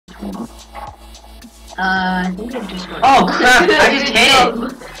I think I've just got. Oh crap! I just hit it.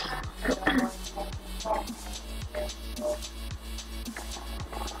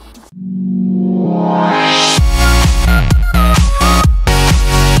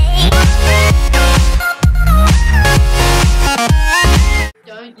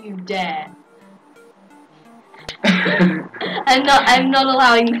 Don't you dare! I'm not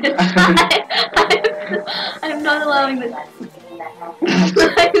allowing this. I'm not allowing this.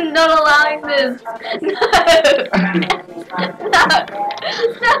 I'm not allowing this. No. No.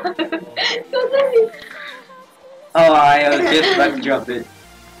 Oh, I was just about to drop it.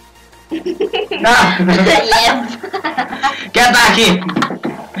 No! Yes. Get back in!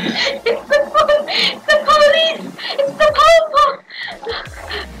 It's the police! It's the police!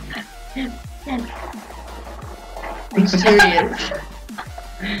 Are you serious?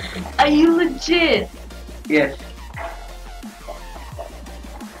 Are you legit? Yes.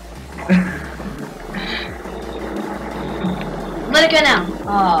 Let it go now.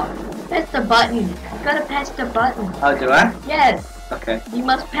 Oh, press the button. You gotta press the button. Oh, do I? Yes. Okay. You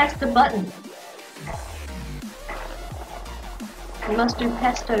must press the button. You must do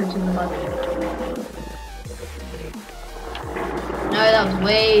pesto to the button. No, that was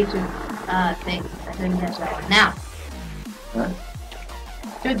way too thing. I couldn't catch that one. Now. Huh?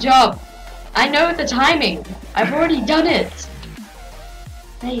 Good job. I know the timing. I've already done it.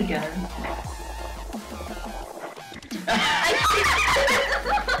 There you go.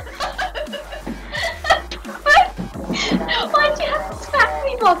 Why'd you have to smack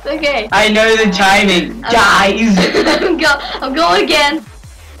me off? Okay. I know the timing, guys! I'm going again.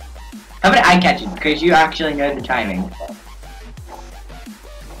 How about I catch it? Because you actually know the timing.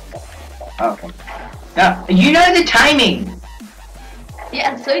 Okay. No, you know the timing!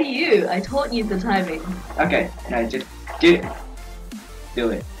 Yeah, so do you. I taught you the timing. Okay, no, just do it. Do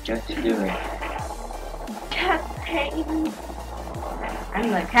it. Just do it. Captain. I'm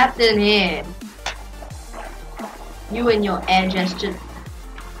the captain here. You and your air gestures.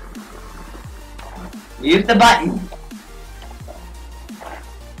 Use the button.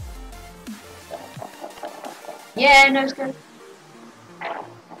 Yeah, no, it's good.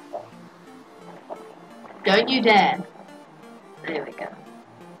 Don't you dare. There we go.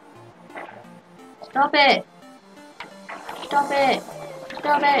 Stop it. Stop it.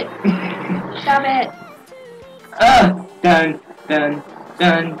 Stop it. Stop it. Dun, dun,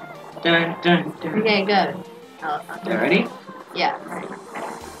 dun, dun, dun, dun. Okay, go. I'll You ready? Yeah, ready.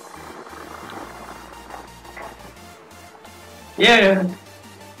 Yeah.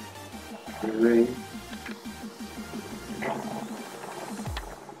 You ready?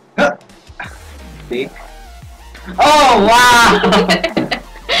 See? Oh, wow!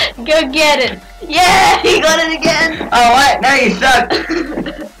 Go get it. Yeah, he got it again. Oh, what? Now you suck.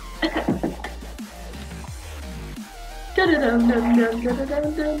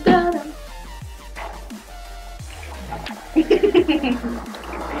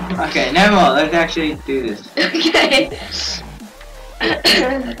 Okay, no more. Let's actually do this. Okay.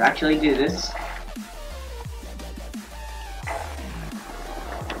 Let's actually do this.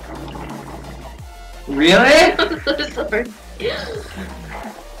 Really? I'm so sorry.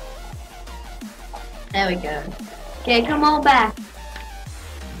 There we go. Okay, come on back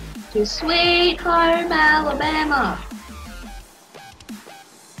to sweet home Alabama.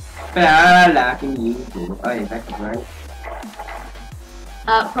 But I like you. Oh, yeah, that's right.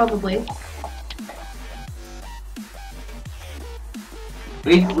 Probably.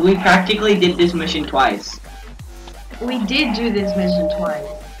 We practically did this mission twice. We did do this mission twice.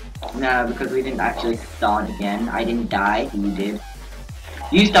 No, because we didn't actually start again. I didn't die, you did.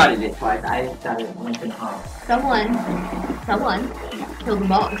 You started it twice, I started it once and a half. Someone killed the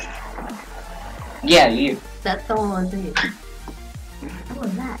box. Yeah, you. That someone was me. What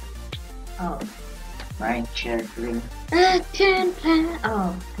was that? Oh. My children.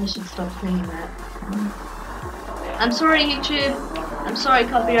 Oh, I should stop saying that. I'm sorry, YouTube. I'm sorry,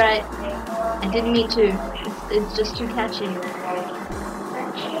 copyright. I didn't mean to. It's just too catchy.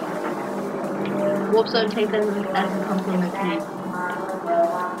 Whoops, don't take that as a compliment, please.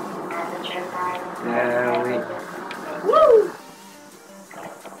 Woo!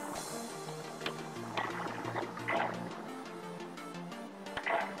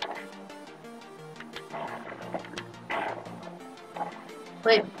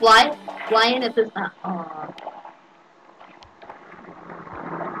 Wait, fly in at this. Oh.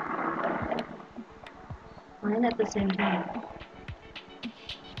 Fly in at the same time.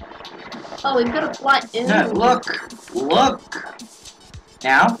 Oh, we've got to fly in. No, look!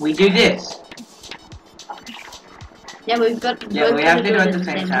 Now, we do this. Yeah, we've got. Yeah, but we have to do it at the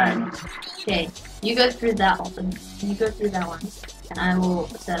same time. Okay, you go through that one. You go through that one, and I will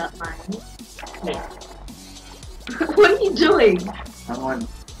set up mine. Yeah. What are you doing? Someone.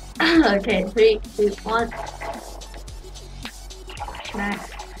 Okay, 3, 2, 1. Smack.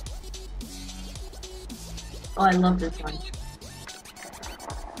 Oh, I love this one.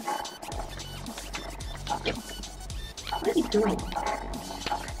 Yep. What are you doing?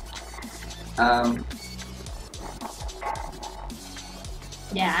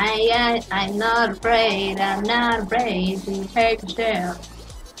 Yeah, I'm not afraid. I'm not afraid to take a step.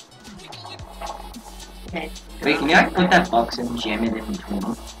 Okay. Wait, can you like put that box and jam it in between?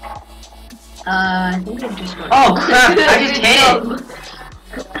 I think I'm just going. Oh crap! I just hit it.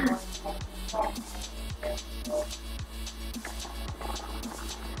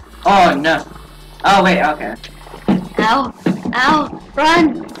 Oh no! Oh wait, okay. Ow! Ow!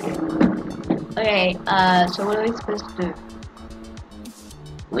 Run! Okay, so what are we supposed to do?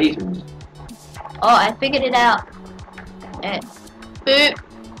 Lasers. Oh, I figured it out. Boop.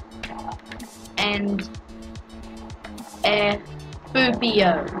 And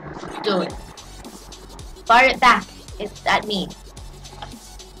boopio. Do it. Fire it back. It's at me.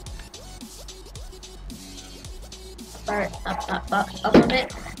 Fire it up a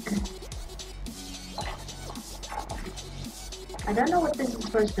bit. I don't know what this is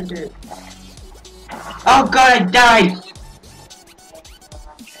supposed to do. Oh god, I died!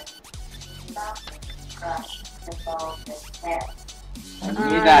 I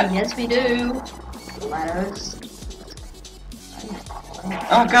knew that. Yes, we do. Ladders.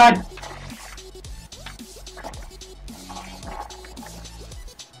 Oh god!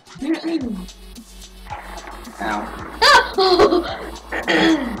 Ow.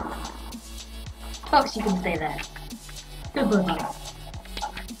 Fox, you can stay there. Good boy.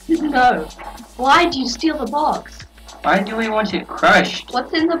 No. Why do you steal the box? Why do we want it crushed?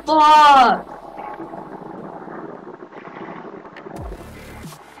 What's in the box?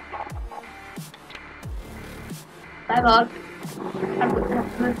 Bye, box. Have a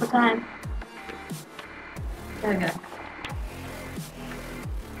good time. There we go.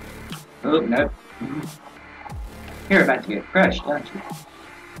 Oh, no. You're about to get crushed, aren't you?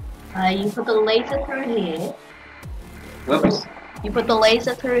 You put the laser through here. Whoops. You put the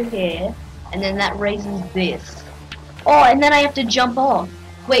laser through here, and then that raises this. Oh, and then I have to jump off.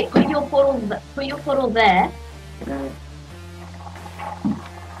 Wait, put your portal there.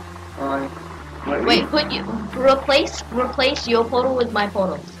 Wait, replace your portal with my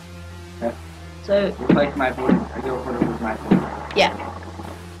portals. Okay. So replace my portal, your portal with my portal. yeah.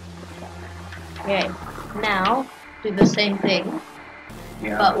 Okay. Now do the same thing.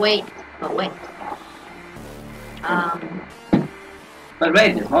 Yeah. But wait. But wait,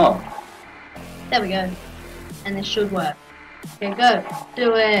 there's more. There we go. And this should work. Okay, go.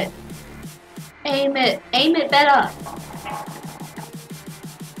 Do it. Aim it. Aim it better.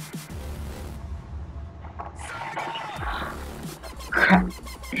 Crap.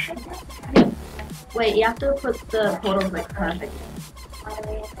 Wait, you have to put the portals like perfect.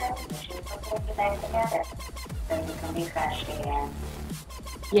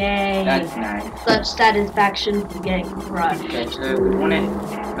 Yay. That's nice. Such satisfaction from getting crushed. Okay, so we want it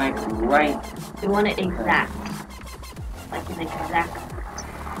like right. We want it exact. Like an exact.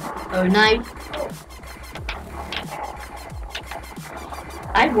 Oh, knife.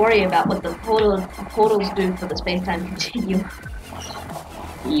 I worry about what the portals do for the space-time continuum.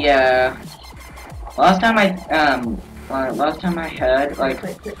 Yeah. Last time I heard like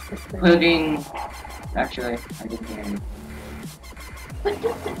putting. Actually, I didn't hear any.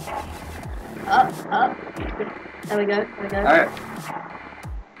 Up. There we go. Alright.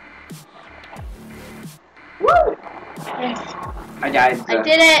 Woo! Yes. I died. So. I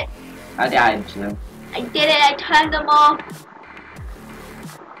did it! I died, so. I did it! I turned them off!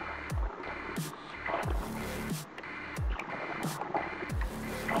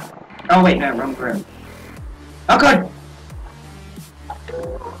 Oh wait, no, wrong room. Oh god!